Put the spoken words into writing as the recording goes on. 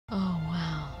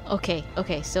Okay,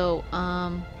 okay, so,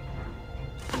 oh,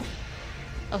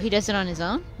 he does it on his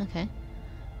own? Okay.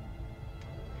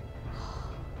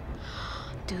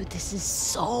 Dude, this is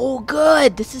so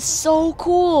good! This is so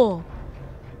cool!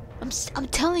 I'm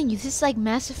telling you, this is like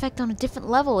Mass Effect on a different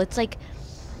level. It's like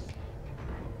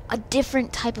a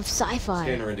different type of sci-fi.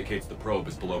 Scanner indicates the probe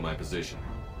is below my position.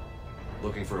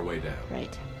 Looking for a way down.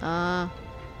 Right.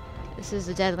 This is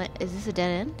a dead end. Is this a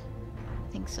dead end?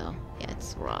 I think so. Yeah,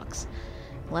 it's rocks.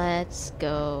 Let's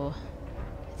go.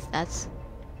 That's...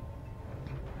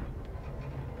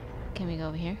 Can we go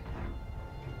over here?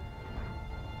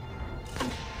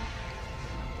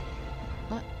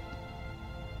 What?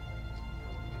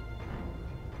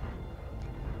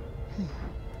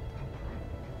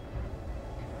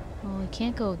 Well, we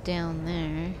can't go down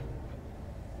there.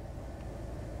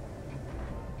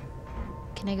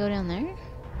 Can I go down there?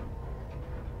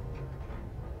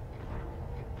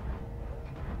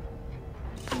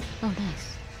 Oh,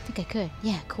 nice. I think I could.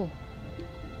 Yeah, cool.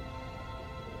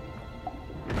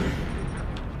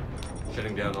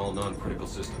 Shutting down all non-critical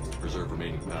systems to preserve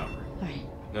remaining power. Alright.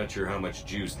 Not sure how much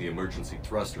juice the emergency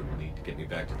thruster will need to get me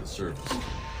back to the surface.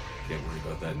 Can't worry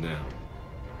about that now.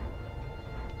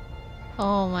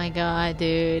 Oh my god,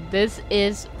 dude. This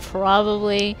is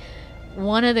probably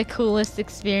one of the coolest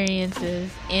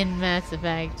experiences in Mass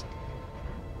Effect.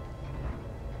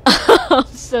 I'm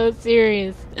so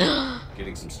serious.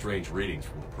 Getting some strange readings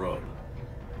from the probe.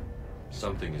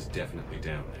 Something is definitely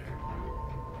down there.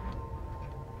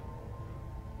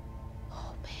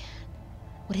 Oh man.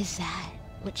 What is that?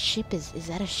 What ship is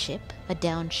that a ship? A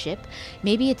down ship?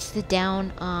 Maybe it's the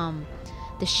down,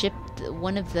 the ship,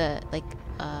 one of the, like,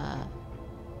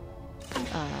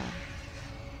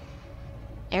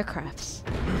 aircrafts.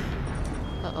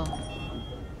 Uh-oh.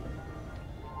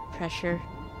 Pressure.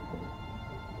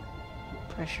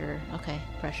 Pressure. Okay.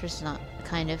 Pressure's not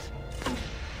kind of...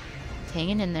 It's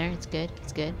hanging in there. It's good.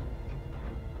 It's good.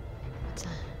 What's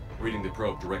that? Reading the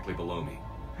probe directly below me.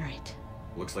 Alright.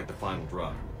 Looks like the final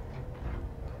drop.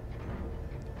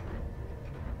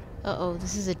 Uh-oh.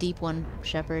 This is a deep one,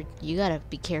 Shepard. You gotta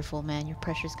be careful, man. Your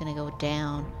pressure's gonna go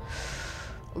down.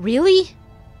 Really?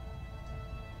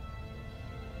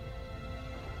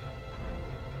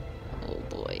 Oh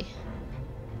boy.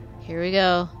 Here we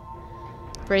go.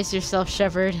 Brace yourself,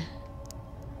 Shepard.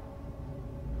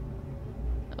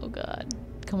 Oh god.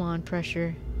 Come on,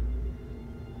 pressure.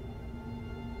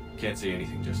 Can't see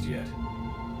anything just yet.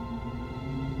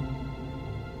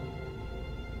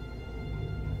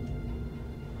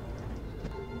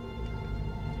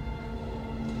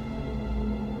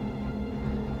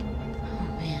 Oh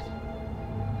man.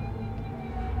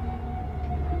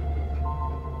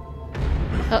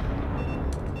 Oh.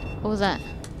 What was that?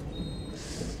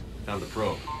 Found the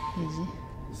probe. Easy.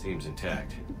 Seems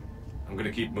intact. I'm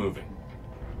gonna keep moving.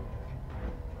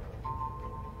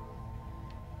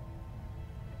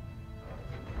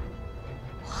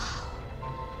 Wow.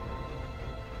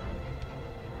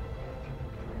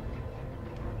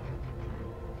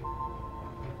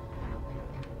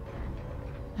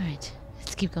 Alright,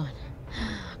 let's keep going.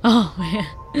 Oh man.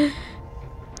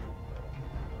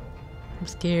 I'm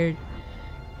scared.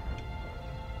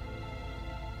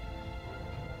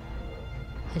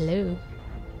 Hello.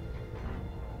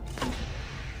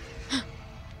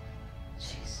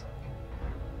 Jeez.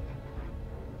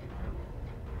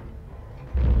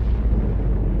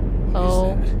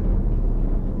 Oh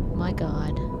my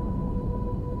god.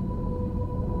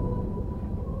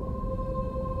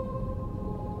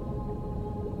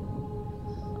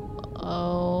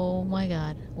 Oh my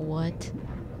god. What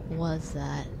was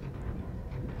that?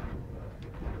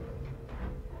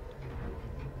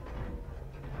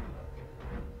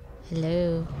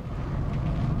 Hello.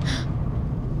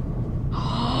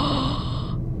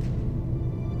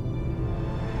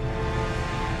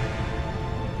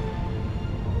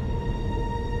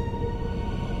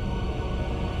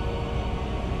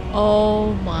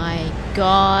 Oh my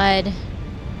god.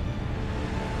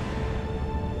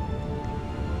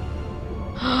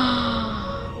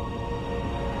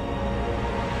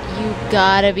 You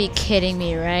gotta be kidding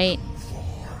me, right?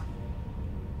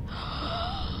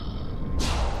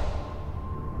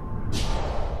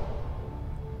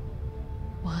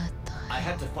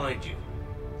 To find you.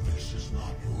 This is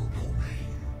not your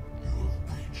domain. You have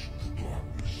breached the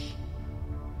darkness.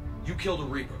 You killed a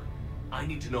Reaper. I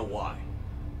need to know why.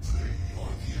 They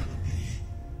are the enemy.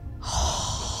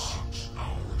 Since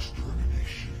our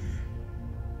extermination.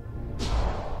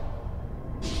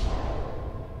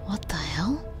 What the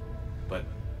hell? But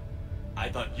I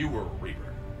thought you were a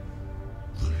Reaper.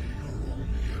 They are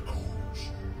only echoes.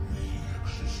 We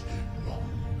existed long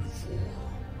before.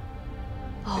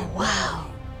 Oh, wow.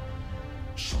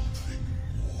 Something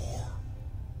more.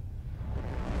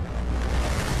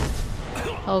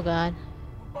 Oh, God.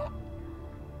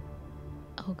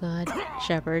 Oh, God.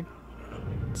 Shepard.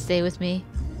 Stay with me.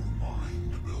 Your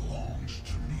mind belongs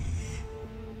to me.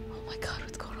 Oh, my God.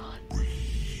 What's going on?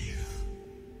 Breathe.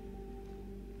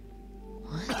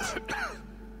 What?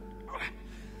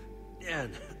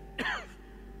 Ian.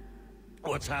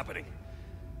 What's happening?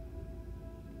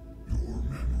 Your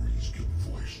memories give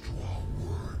voice to our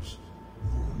words.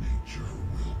 Your nature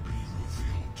will be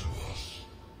revealed to us.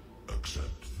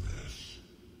 Accept this.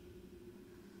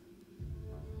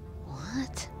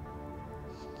 What?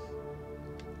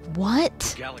 What?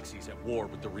 The galaxy's at war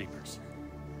with the Reapers.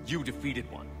 You defeated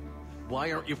one.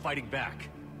 Why aren't you fighting back?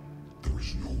 There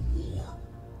is no war.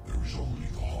 There is only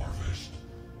the harvest.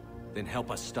 Then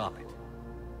help us stop it.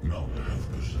 None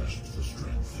have possessed the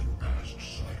strength in past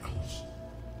cycles.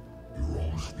 Your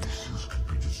own species could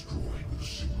be destroyed with a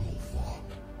single thought.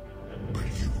 But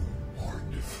you are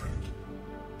different.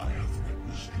 I have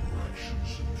witnessed your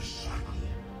actions in this cycle.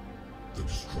 The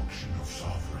destruction of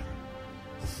Sovereign,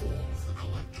 the fall of the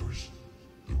Collectors.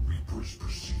 The Reapers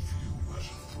perceive you as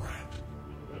a threat.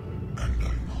 And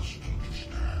I must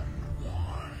understand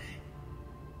why.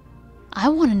 I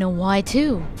want to know why,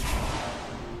 too.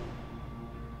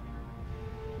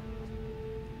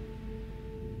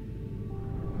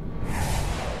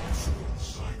 Before the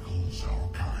cycles, our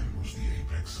kind was the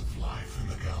apex of life in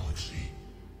the galaxy.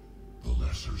 The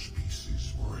lesser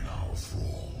species were in our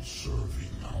thrall,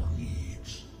 serving our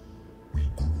needs. We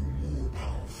grew more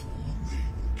powerful than they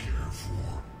would care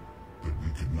for, but we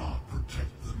could not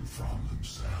protect them from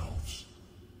themselves.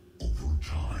 Over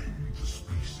time, the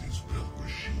species built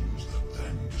machines that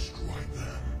then destroyed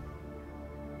them.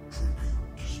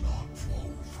 Tribute does not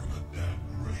flow from a dead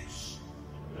race.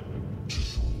 To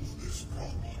solve this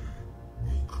problem,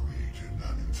 we created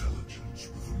an intelligence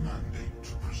with a mandate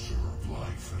to preserve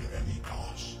life at any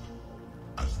cost.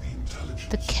 As the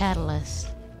intelligence The catalyst.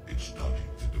 it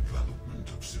studied the development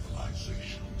of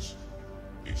civilizations.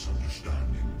 Its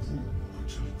understanding grew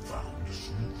until it found a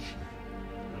solution.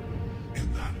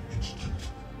 In that instant,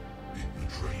 it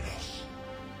betrayed us.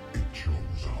 It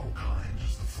chose our kind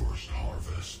as the first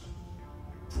harvest.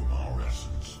 From our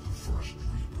essence, the first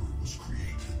Reaper was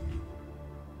created.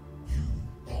 You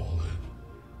call it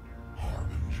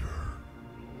Harbinger.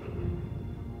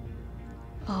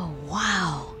 Oh,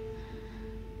 wow.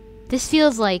 This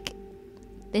feels like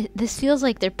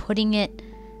they're putting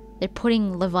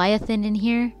Leviathan in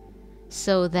here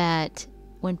so that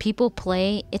when people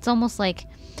play, it's almost like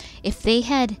if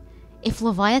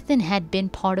Leviathan had been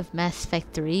part of Mass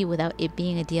Effect 3 without it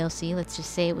being a DLC, let's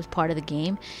just say it was part of the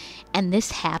game, and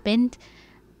this happened,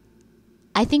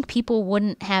 I think people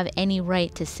wouldn't have any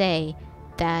right to say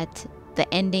that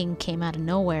the ending came out of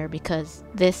nowhere, because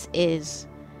this is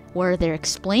where they're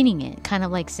explaining it, kind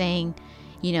of like saying,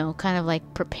 you know, kind of like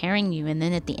preparing you, and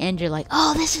then at the end you're like,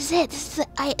 oh, this is it, this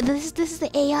is the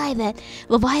AI that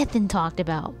Leviathan talked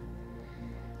about.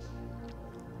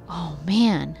 Oh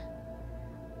man,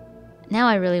 now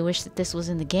I really wish that this was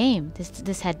in the game.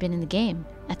 This had been in the game.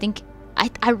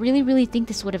 I really think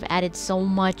this would have added so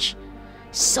much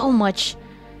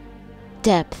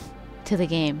depth to the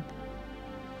game.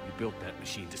 You built that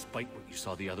machine despite what you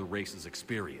saw the other races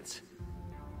experience.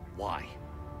 Why?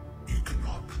 You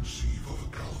cannot conceive of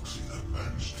a galaxy that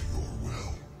bends to your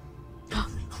will.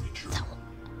 Every creature,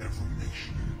 every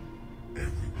nation,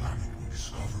 every planet we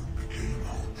discovered became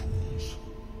our tools.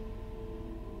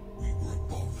 We were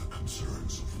above the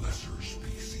concerns of lesser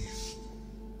species.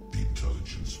 The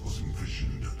intelligence was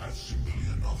envisioned as simply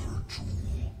another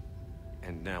tool.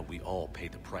 And now we all pay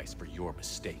the price for your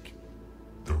mistake.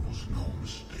 There was no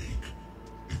mistake.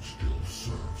 It still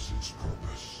serves its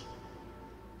purpose.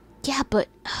 Yeah, but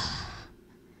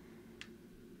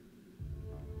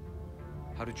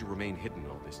How did you remain hidden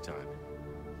all this time?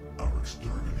 Our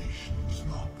extermination was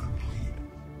not complete.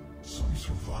 Some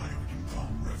survived and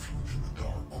found refuge in the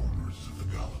dark corners of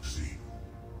the galaxy.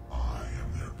 I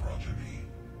am their progeny.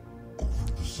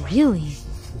 Over the cycles, Really?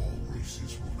 the thrall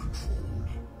races were controlled,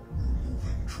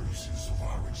 removing traces of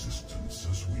our existence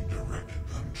as we directed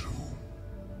them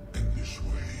to. In this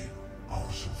way,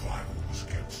 our survival was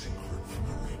kept secret from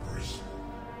the Reapers.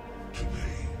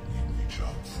 Today, we reach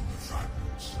out through the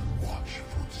fragments and watch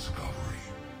for discovery.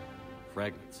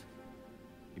 Fragments?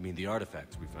 You mean the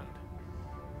artifacts we found?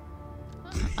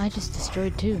 I just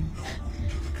destroyed two.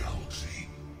 Into the galaxy.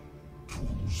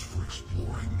 Tools for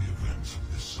exploring the events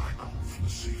of this cycle for the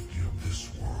safety of this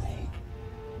world.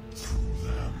 Through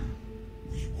them,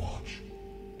 we watch,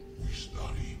 we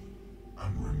study,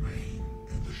 and remain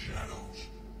in the shadows.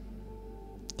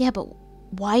 Yeah, but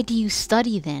why do you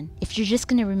study then? If you're just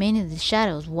gonna remain in the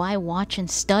shadows, why watch and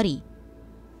study?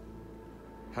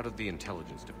 How did the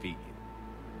intelligence defeat you?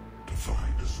 To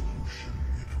find a solution,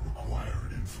 it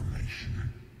required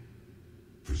information.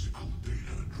 Physical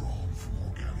data drawn from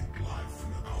organic life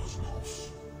in the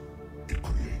cosmos. It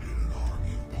created an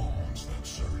army of pawns that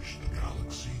searched the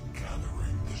galaxy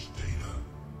gathering this data.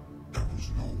 There was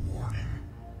no warning.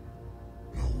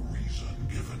 No reason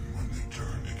given when they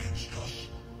turned against us.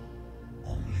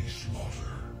 Only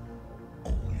slaughter.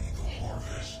 Only the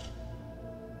harvest.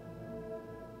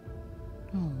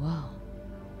 Oh, wow.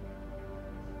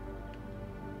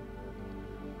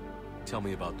 Tell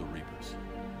me about the Reapers.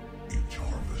 Each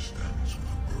harvest ends with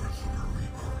the birth of a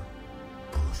Reaper.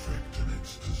 Perfect in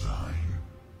its design.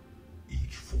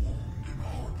 Each formed in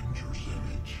Harbinger's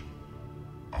image.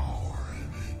 Our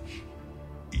image.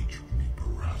 Each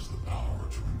Reaper has the power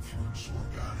to influence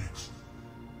organics.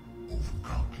 Over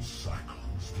countless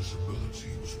cycles, this ability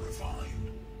was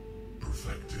refined,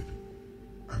 perfected,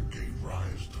 and gave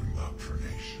rise to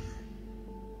indoctrination.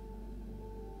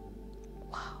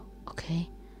 Wow, okay.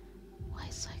 Why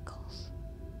cycles?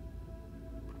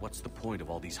 But what's the point of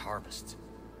all these harvests?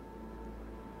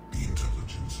 The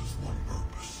intelligence has one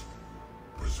purpose.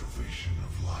 Preservation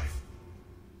of life.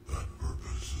 That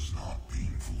purpose is not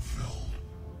being fulfilled.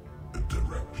 It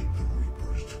directed the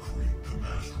Reapers to create the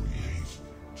mass relays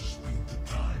to speed the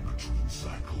time between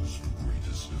cycles for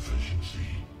greatest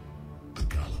efficiency. The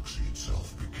galaxy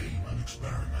itself became an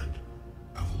experiment.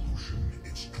 Evolution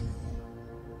its tool.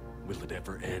 Will it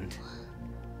ever end?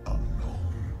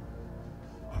 Unknown.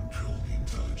 Until the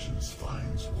intelligence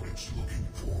finds what it's looking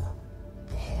for,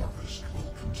 the harvest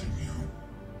will continue.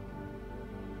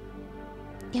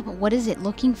 Yeah, but what is it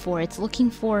looking for? It's looking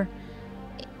for...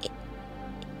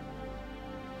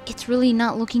 It's really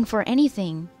not looking for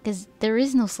anything, because there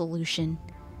is no solution,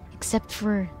 except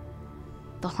for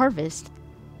the harvest.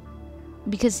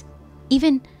 Because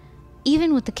even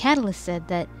what the catalyst said,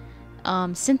 that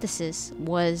synthesis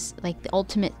was like the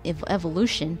ultimate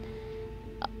evolution,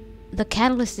 the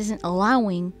catalyst isn't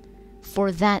allowing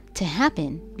for that to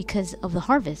happen because of the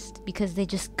harvest, because they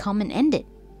just come and end it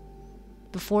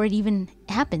before it even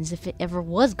happens, if it ever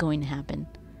was going to happen.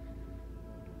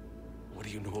 What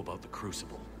do you know about the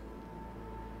Crucible?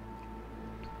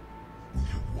 We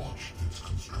have watched its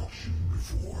construction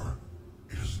before.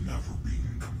 It has never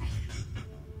been completed.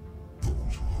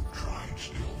 Those who have tried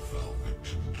still fell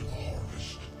victim to the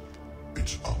harvest.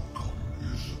 Its outcome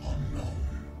is unknown.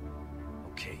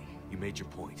 Okay, you made your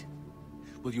point.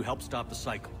 Will you help stop the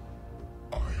cycle?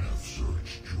 I have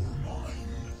searched your mind.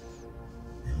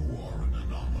 You are an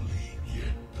anomaly,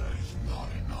 yet that is not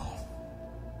enough.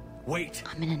 Wait!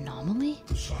 I'm an anomaly?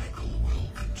 The cycle will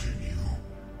continue.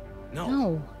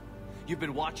 No. You've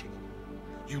been watching.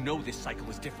 You know this cycle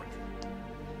is different.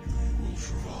 You will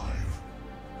survive.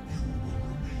 You will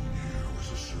remain here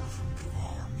as a servant of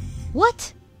our needs.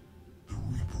 What? The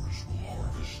Reapers will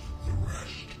harvest the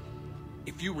rest.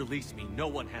 If you release me, no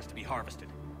one has to be harvested.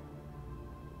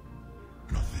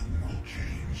 Nothing will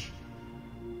change.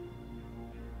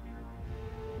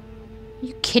 Are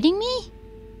you kidding me?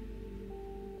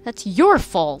 That's your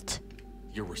fault.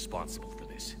 You're responsible for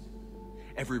this.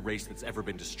 Every race that's ever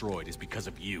been destroyed is because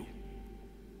of you.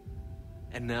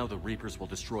 And now the Reapers will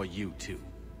destroy you too.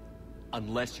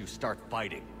 Unless you start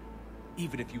fighting.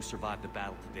 Even if you survive the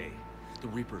battle today, the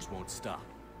Reapers won't stop.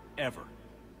 Ever.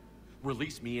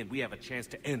 Release me and we have a chance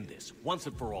to end this, once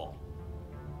and for all.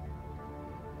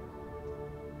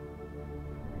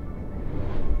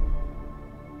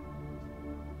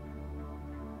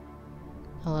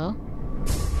 Hello?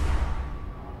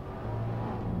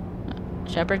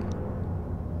 Shepard?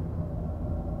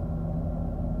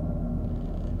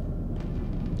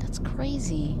 That's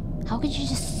crazy. How could you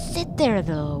just sit there,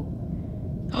 though?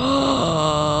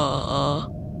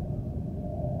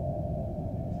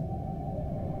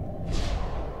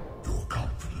 Your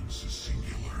confidence is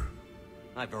singular.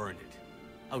 I've earned it.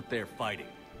 Out there fighting,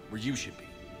 where you should be.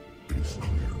 It is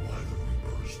clear why the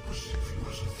Reapers perceive you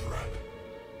as a threat.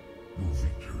 Your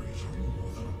victories are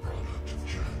more than a product of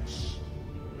chance.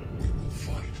 We will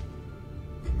fight,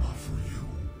 but not for you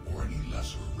or any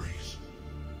lesser race.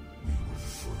 We were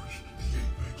the first, the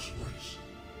Apex race.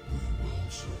 We will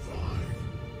survive.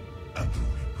 And the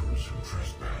Reapers who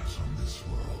trespass on this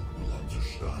world will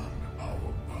understand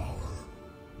our power.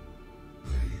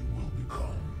 They will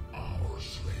become our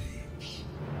slaves.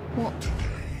 Well,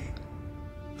 Today,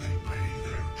 they pay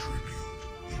their tribute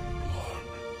in blood.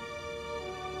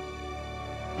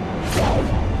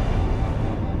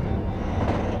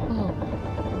 oh.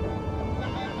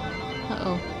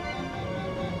 Uh-oh.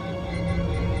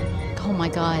 my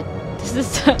god. This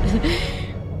is...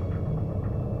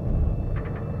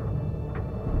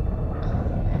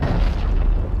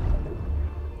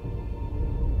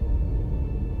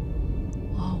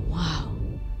 Oh, wow.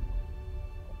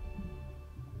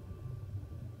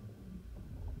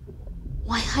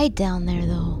 Why hide down there,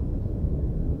 though?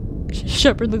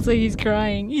 Shepard looks like he's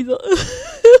crying. He's all...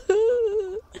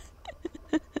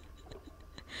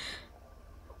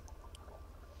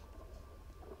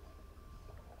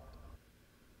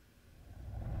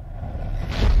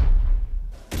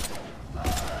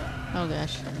 Oh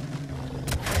gosh.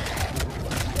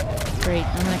 Great,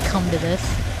 I'm gonna come to this.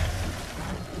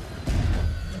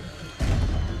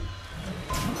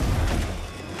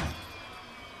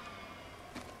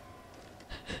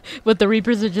 But the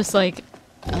Reapers are just like,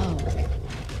 oh.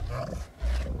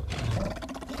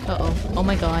 Uh-oh. Oh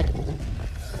my god.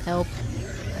 Help.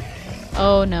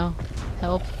 Oh no.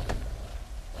 Help.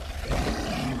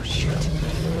 Oh shoot.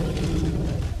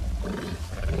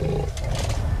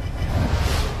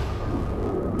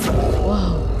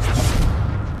 Whoa.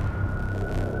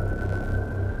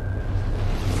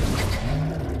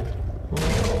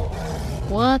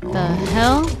 What the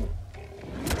hell?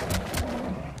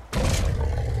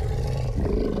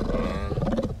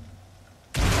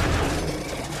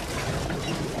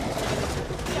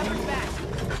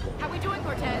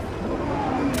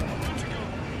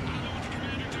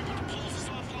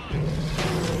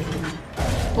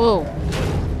 Whoa.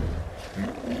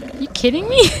 You kidding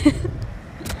me?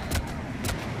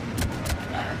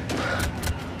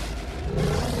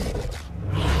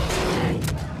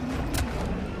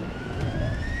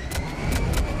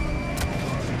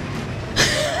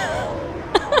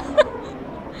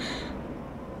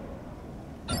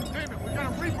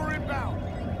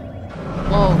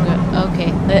 Whoa,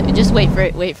 okay. Just wait for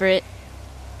it, wait for it.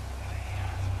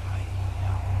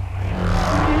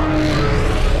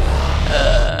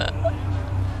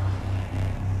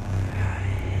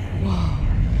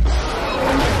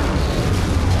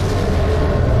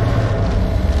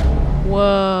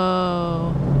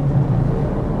 Whoa.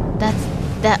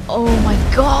 That, oh my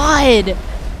god!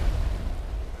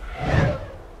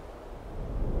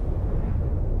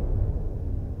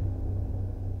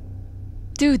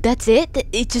 Dude, that's it?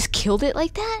 It just killed it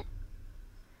like that?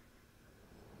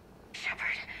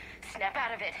 Shepard, snap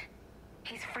out of it.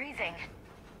 He's freezing.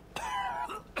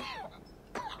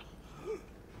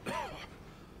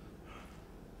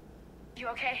 You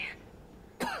okay?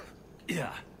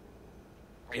 Yeah.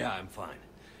 Yeah, I'm fine.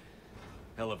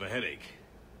 Hell of a headache.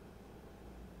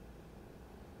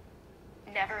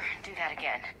 Never do that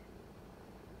again.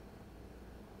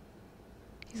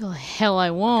 He's like, hell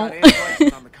I won't. Got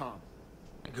Anne on the comm.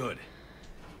 Good.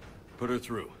 Put her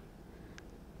through.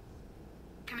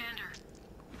 Commander.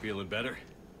 You feeling better?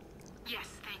 Yes,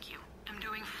 thank you. I'm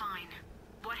doing fine.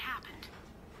 What happened?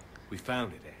 We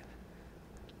found it, Anne.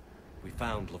 We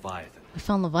found Leviathan. We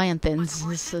found Leviathans.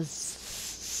 This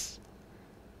is...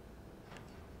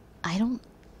 I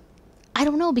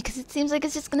don't know, because it seems like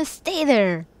it's just gonna stay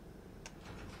there.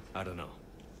 I don't know.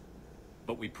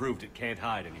 But we proved it can't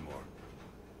hide anymore.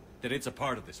 That it's a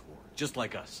part of this war, just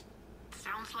like us.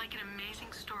 Sounds like an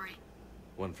amazing story.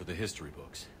 One for the history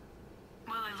books.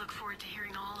 Well, I look forward to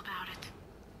hearing all about it.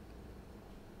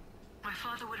 My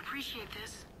father would appreciate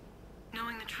this,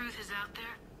 knowing the truth is out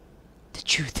there. The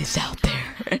truth is out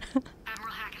there.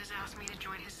 Admiral Hackett has asked me to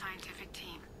join his scientific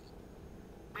team.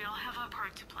 We all have our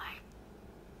part to play.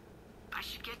 I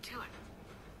should get to it.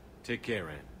 Take care,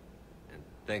 Anne. And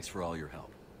thanks for all your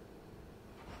help.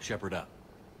 Shepard up.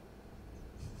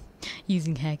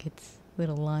 Using Hackett's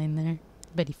little line there.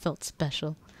 Bet he felt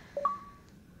special.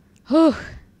 Whew.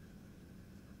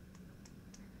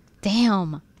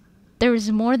 Damn. There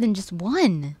was more than just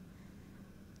one.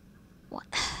 What?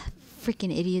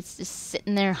 Freaking idiots just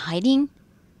sitting there hiding?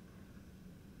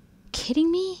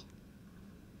 Kidding me?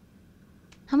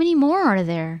 How many more are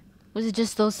there? Was it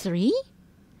just those 3?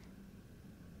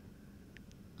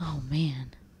 Oh,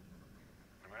 man.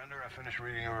 Commander, I finished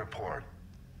reading your report.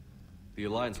 The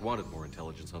Alliance wanted more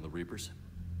intelligence on the Reapers.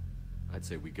 I'd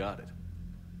say we got it.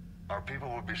 Our people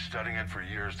will be studying it for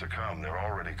years to come. They're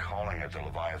already calling it the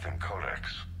Leviathan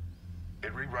Codex.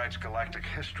 It rewrites galactic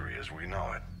history as we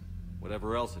know it.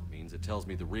 Whatever else it means, it tells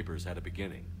me the Reapers had a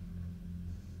beginning.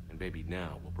 And maybe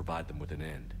now we'll provide them with an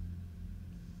end.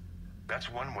 That's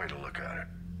one way to look at it.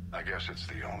 I guess it's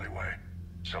the only way.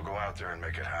 So go out there and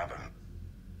make it happen.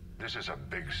 This is a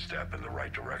big step in the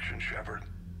right direction, Shepard.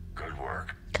 Good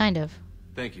work. Kind of.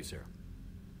 Thank you, sir.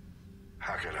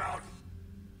 Hack it out.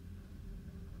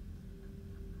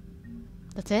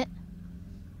 That's it?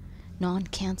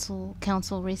 Non-council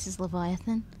races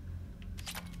Leviathan?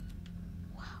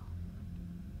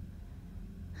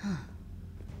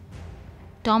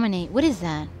 Dominate. What is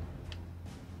that?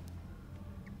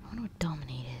 I wonder what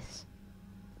Dominate is.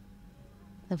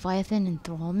 Leviathan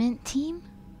Enthrallment Team?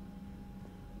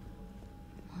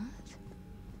 What?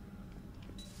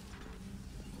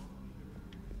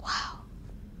 Wow.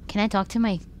 Can I talk to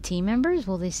my team members?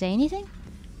 Will they say anything?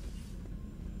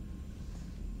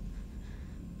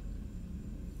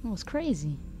 That was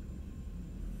crazy.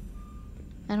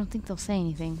 I don't think they'll say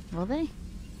anything, will they?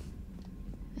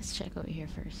 Let's check over here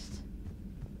first.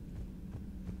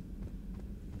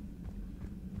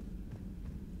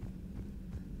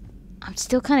 I'm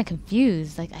still kind of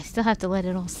confused. Like, I still have to let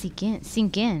it all sink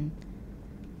in.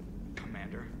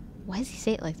 Commander. Why does he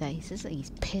say it like that? He says like he's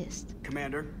pissed.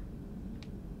 Commander.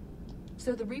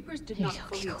 So the Reapers did Here not you go,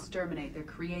 fully Kiko. exterminate their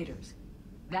creators.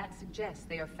 That suggests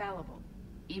they are fallible,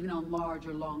 even on large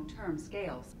or long-term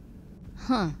scales.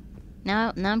 Huh.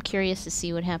 Now I'm curious to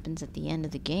see what happens at the end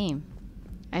of the game.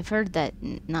 I've heard that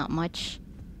not much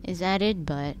is added,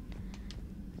 but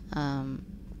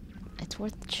it's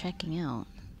worth checking out.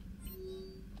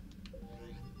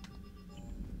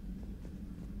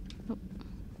 Oh,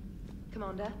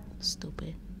 Commander?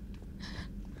 stupid.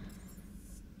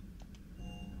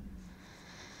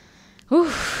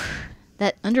 Oof.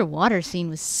 That underwater scene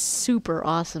was super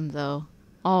awesome, though.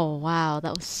 Oh, wow.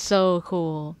 That was so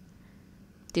cool.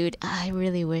 Dude, I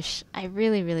really wish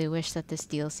that this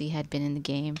DLC had been in the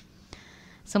game.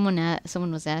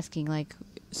 Someone was asking, like,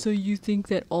 so you think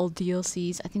that all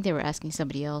DLCs... I think they were asking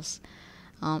somebody else,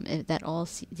 that all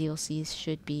DLCs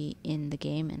should be in the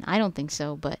game. And I don't think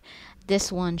so, but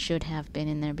this one should have been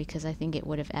in there because I think it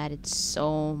would have added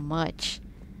so much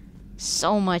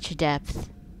depth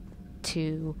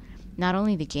to not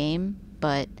only the game,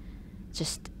 but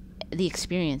just the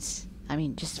experience. I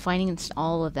mean, just finding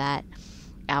all of that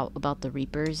out about the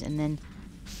Reapers, and then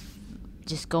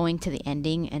just going to the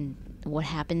ending and what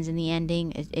happens in the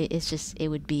ending. It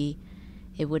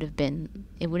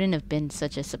wouldn't have been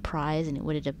such a surprise, and it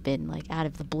would have been like out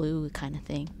of the blue kind of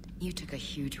thing. You took a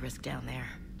huge risk down there.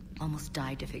 Almost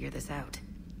died to figure this out.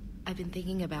 I've been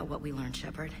thinking about what we learned,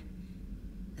 Shepard.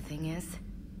 The thing is,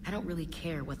 I don't really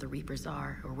care what the Reapers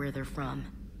are or where they're from.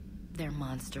 They're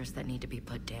monsters that need to be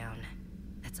put down.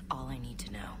 That's all I need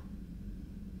to know.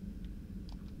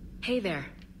 Hey there.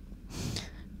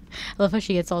 I love how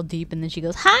she gets all deep and then she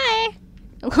goes, "Hi!"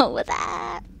 What was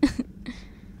that?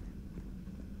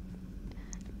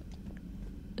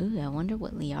 Ooh, I wonder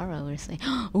what Liara would say.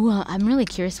 Ooh, I'm really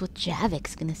curious what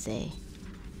Javik's gonna say.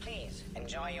 Please,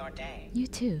 enjoy your day. You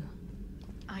too.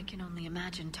 I can only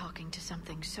imagine talking to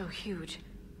something so huge,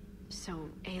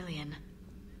 so alien.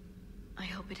 I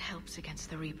hope it helps against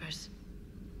the Reapers.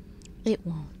 It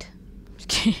won't. Just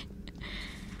kidding.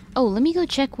 Oh, let me go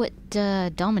check what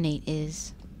Dominate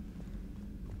is.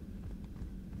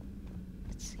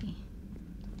 Let's see.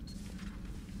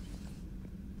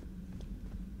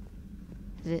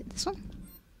 Is it this one?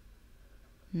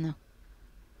 No.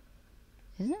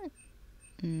 Is it?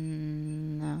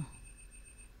 No.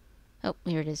 Oh,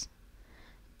 here it is.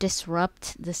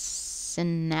 Disrupt the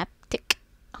synaptic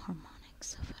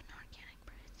harmonics of an organic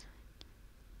brain.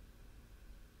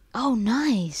 Oh,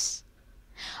 nice.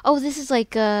 Oh, this is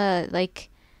like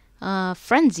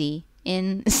Frenzy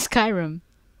in Skyrim.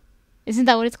 Isn't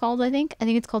that what it's called, I think? I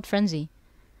think it's called Frenzy.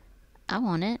 I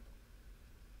want it.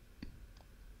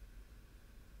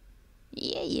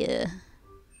 Yeah.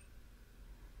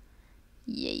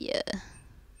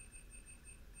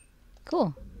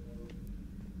 Cool.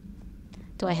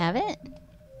 Do I have it?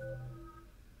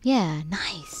 Yeah,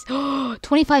 nice.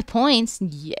 25 points.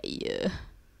 Yeah.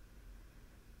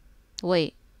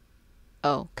 Wait.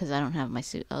 Oh, because I don't have my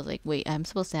suit. I was like, wait, I'm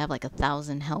supposed to have like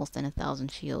 1,000 health and 1,000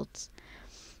 shields.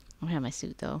 I don't have my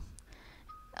suit though.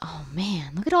 Oh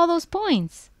man, look at all those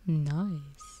points.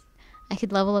 Nice. I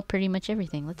could level up pretty much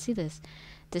everything. Let's see this.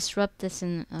 Disrupt this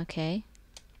and okay.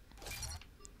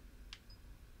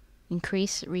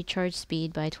 Increase recharge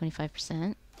speed by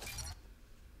 25%.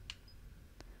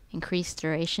 Increase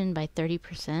duration by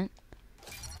 30%.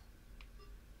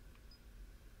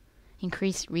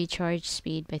 Increase recharge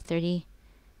speed by 30.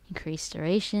 Increase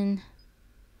duration.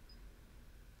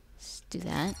 Let's do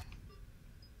that.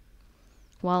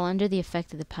 While under the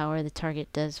effect of the power, the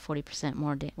target does 40%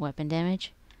 more weapon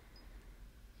damage.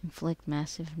 Inflict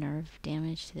massive nerve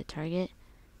damage to the target,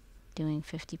 doing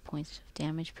 50 points of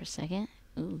damage per second.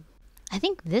 Ooh. I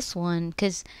think this one,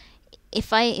 because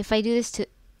if I do this to...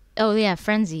 Oh yeah,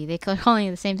 Frenzy. They're calling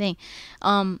it the same thing.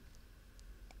 I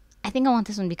think I want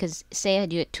this one because, say I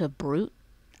do it to a brute,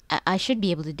 I should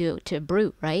be able to do it to a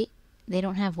brute, right? They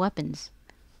don't have weapons.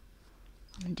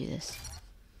 I'm gonna do this.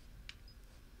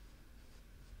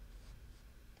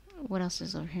 What else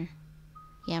is over here?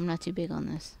 Yeah, I'm not too big on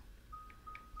this.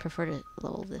 Prefer to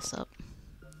level this up.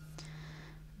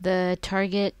 The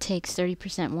target takes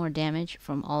 30% more damage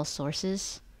from all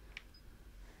sources.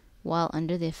 While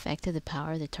under the effect of the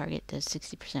power, the target does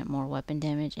 60% more weapon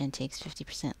damage and takes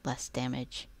 50% less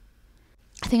damage.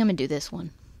 I think I'm gonna do this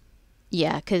one.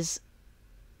 Yeah, cause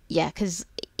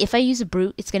if I use a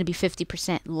brute, it's gonna be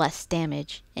 50% less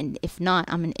damage, and if not,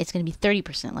 it's gonna be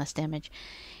 30% less damage.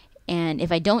 And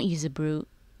if I don't use a brute,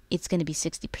 it's gonna be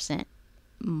 60%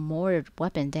 more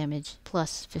weapon damage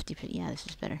plus 50%. Yeah, this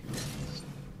is better.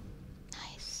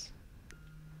 Nice.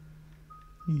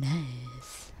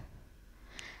 Nice.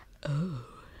 Oh.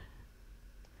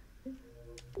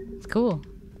 It's cool.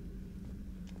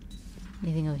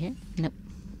 Anything over here? Nope.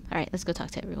 Alright, let's go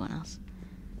talk to everyone else.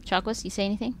 Chakwas, you say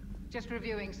anything? Just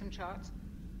reviewing some charts.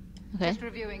 Okay. Just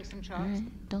reviewing some charts.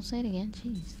 Alright, don't say it again.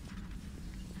 Jeez.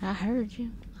 I heard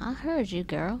you. I heard you,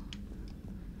 girl.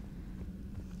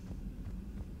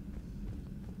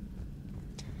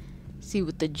 See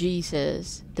what the G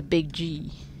says. The big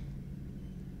G.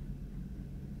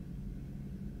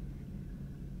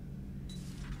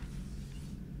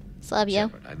 Slabio.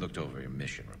 Shepard, I looked over your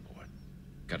mission report.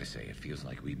 Gotta say, it feels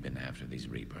like we've been after these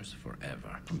Reapers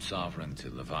forever. From Sovereign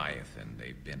to Leviathan,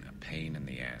 they've been a pain in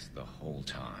the ass the whole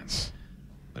time.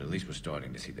 But at least we're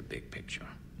starting to see the big picture.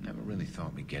 Never really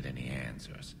thought we'd get any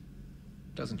answers.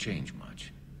 Doesn't change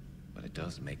much, but it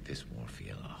does make this war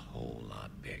feel a whole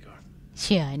lot bigger.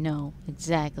 Yeah, I know.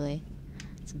 Exactly.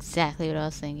 That's exactly what I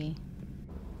was thinking.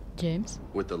 James?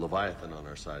 With the Leviathan on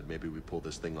our side, maybe we pull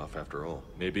this thing off after all.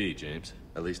 Maybe, James.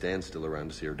 At least Anne's still around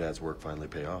to see her dad's work finally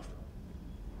pay off.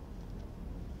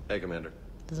 Hey, Commander.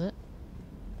 Is it?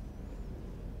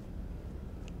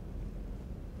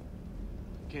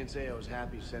 Can't say I was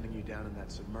happy sending you down in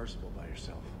that submersible by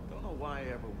yourself. Don't know why I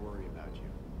ever worry about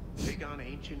you. Take on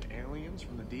ancient aliens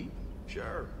from the deep?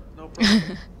 Sure, no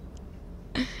problem.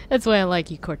 That's why I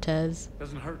like you, Cortez.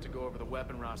 Doesn't hurt to go over the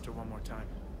weapon roster one more time.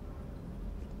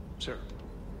 Sure.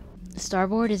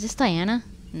 Starboard, is this Diana?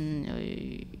 Do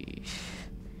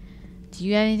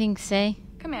you have anything to say?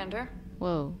 Commander.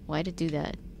 Whoa, why'd it do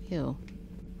that? Ew.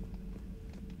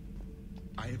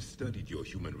 I have studied your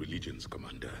human religions,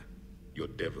 Commander. Your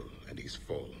devil and his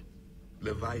fall.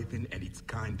 Leviathan and its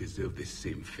kind deserve the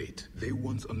same fate. They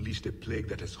once unleashed a plague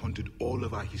that has haunted all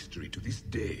of our history to this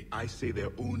day. I say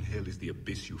their own hell is the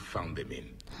abyss you found them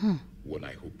in. One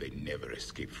I hope they never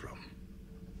escape from.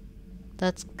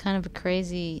 That's kind of a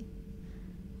crazy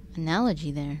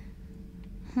analogy there.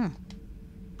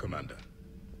 Commander.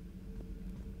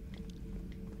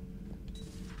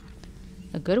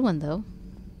 A good one, though.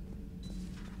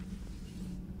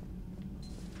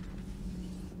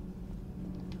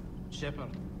 Shepard.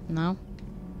 No?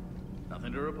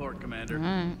 Nothing to report, Commander.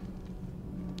 Alright.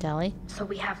 Deli? So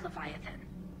we have Leviathan.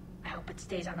 I hope it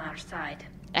stays on our side.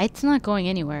 It's not going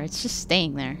anywhere. It's just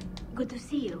staying there. Good to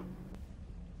see you.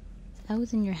 I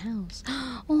was in your house.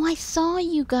 Oh, I saw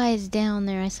you guys down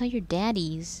there. I saw your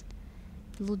daddies.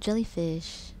 The little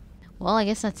jellyfish. Well, I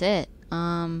guess that's it.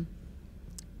 I'm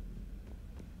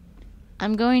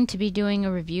going to be doing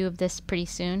a review of this pretty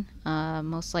soon.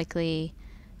 Most likely,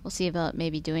 we'll see about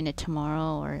maybe doing it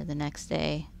tomorrow or the next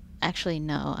day. Actually,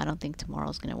 no, I don't think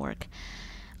tomorrow's going to work.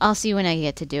 I'll see when I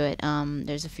get to do it.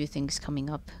 There's a few things coming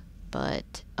up,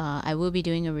 but I will be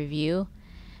doing a review.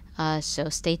 So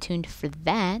stay tuned for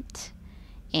that.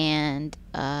 And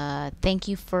thank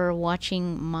you for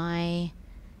watching my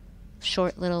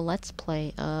short little Let's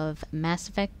Play of Mass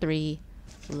Effect 3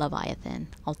 Leviathan.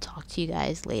 I'll talk to you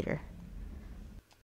guys later.